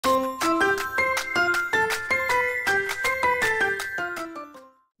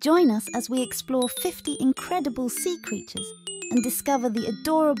Join us as we explore 50 incredible sea creatures and discover the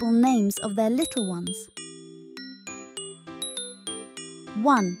adorable names of their little ones.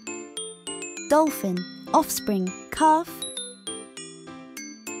 1. Dolphin, offspring, calf.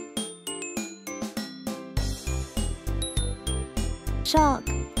 Shark,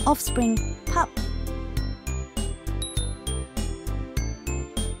 offspring, pup.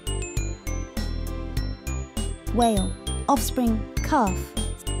 Whale, offspring, calf.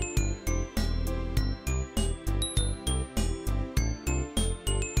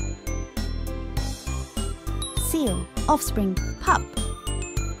 Seal, offspring, pup.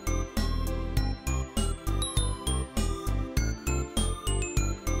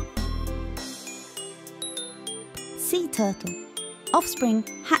 Sea turtle, offspring,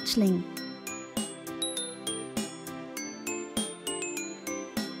 hatchling.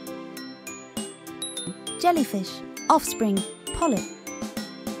 Jellyfish, offspring, polyp.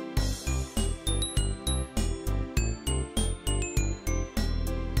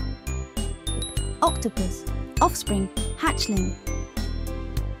 Octopus, offspring, hatchling.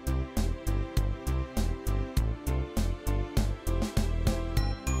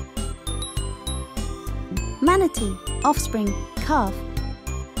 Manatee, offspring, calf.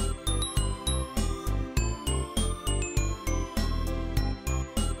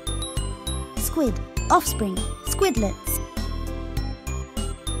 Squid, offspring, squidlets.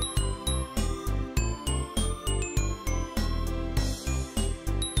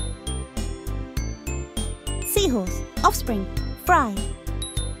 Seahorse, offspring, fry.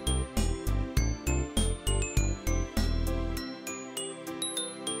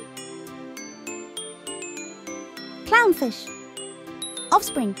 Clownfish,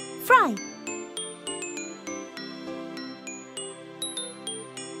 offspring, fry.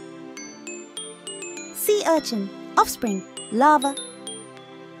 Sea urchin, offspring, larva.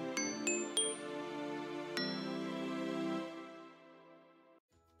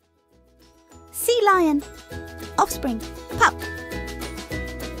 Sea lion, offspring, pup.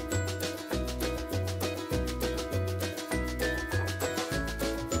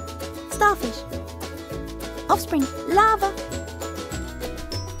 Starfish, offspring, larva.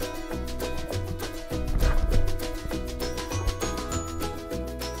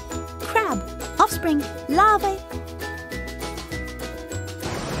 Crab, offspring, larvae.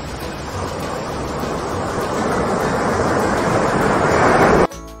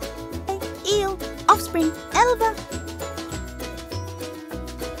 Eel, offspring, elva.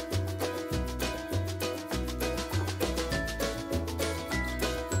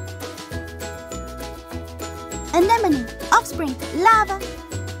 Anemone, offspring, larva.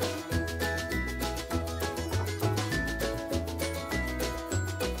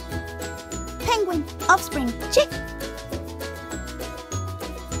 Penguin, offspring, chick.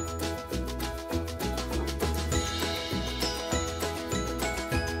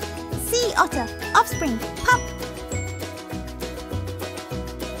 Sea otter, offspring, pup.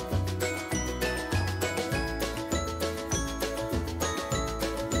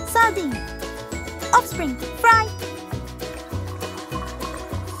 Sardine, offspring, fry.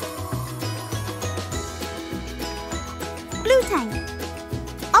 Blue tang,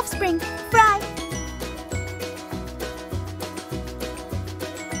 offspring, fry.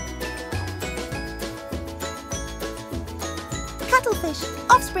 Cuttlefish,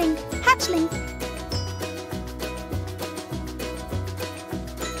 offspring, hatchling.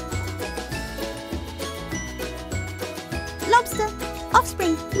 Lobster,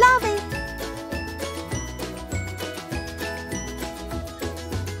 offspring, larvae.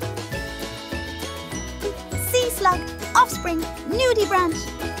 Sea slug, offspring, nudibranch.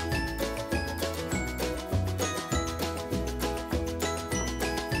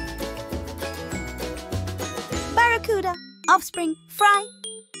 Barracuda, offspring, fry.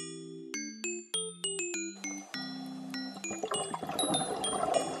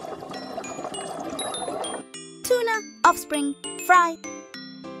 Tuna, offspring, fry.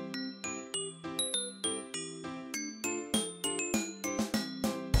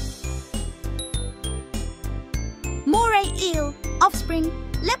 Moray eel, offspring,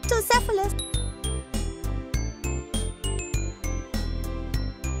 leptocephalus.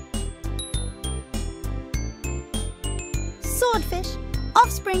 Swordfish,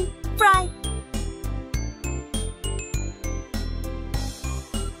 offspring, fry.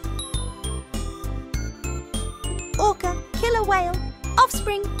 Orca, killer whale,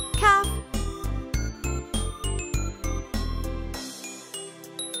 offspring, calf.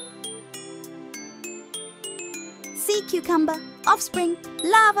 Sea cucumber, offspring,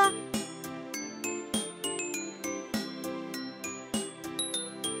 larva.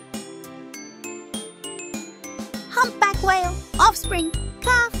 Whale, offspring,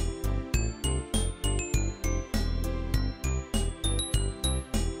 calf.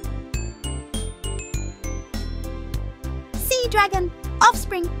 Sea dragon,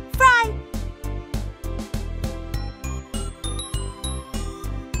 offspring, fry.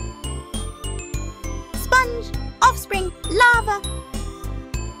 Sponge, offspring, lava.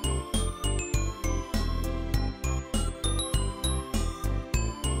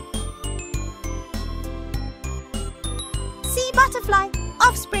 Sea butterfly,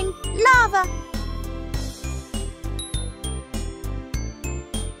 offspring, lava.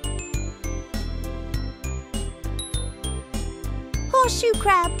 Horseshoe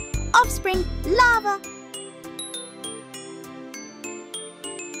crab, offspring, lava.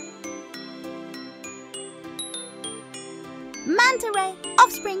 Manta ray,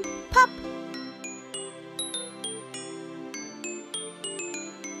 offspring, pup.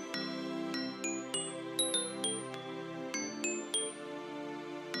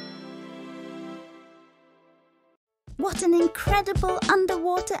 What an incredible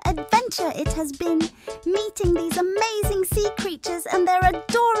underwater adventure it has been, meeting these amazing sea creatures and their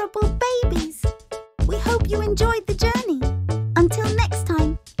adorable babies. We hope you enjoyed the journey.